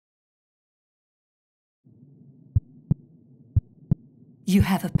You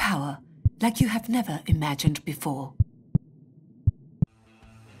have a power like you have never imagined before.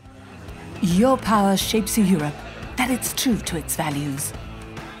 Your power shapes a Europe that is true to its values.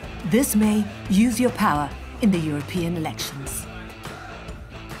 This May, use your power in the European elections.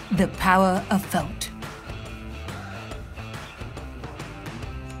 The power of vote.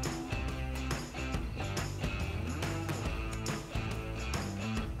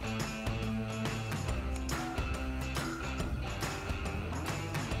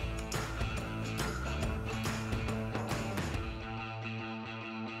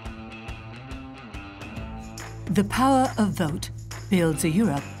 The power of vote builds a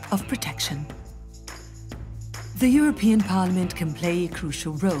Europe of protection. The European Parliament can play a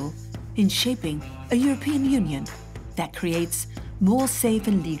crucial role in shaping a European Union that creates more safe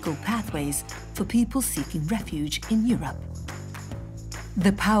and legal pathways for people seeking refuge in Europe.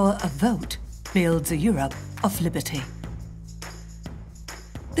 The power of vote builds a Europe of liberty.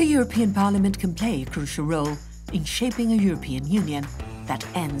 The European Parliament can play a crucial role in shaping a European Union that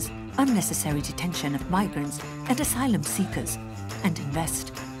ends unnecessary detention of migrants and asylum seekers and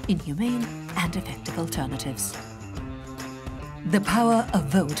invest in humane and effective alternatives. The power of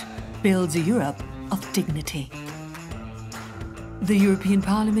vote builds a Europe of dignity. The European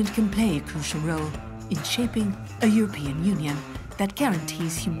Parliament can play a crucial role in shaping a European Union that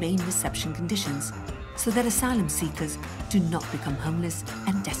guarantees humane reception conditions so that asylum seekers do not become homeless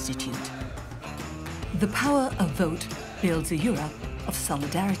and destitute. The power of vote builds a Europe of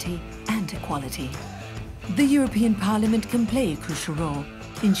solidarity and equality. The European Parliament can play a crucial role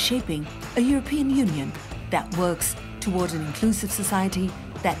in shaping a European Union that works toward an inclusive society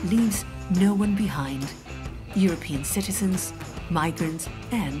that leaves no one behind: European citizens, migrants,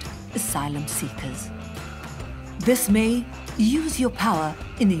 and asylum seekers. This May, use your power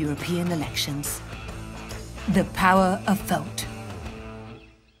in the European elections. The power of vote.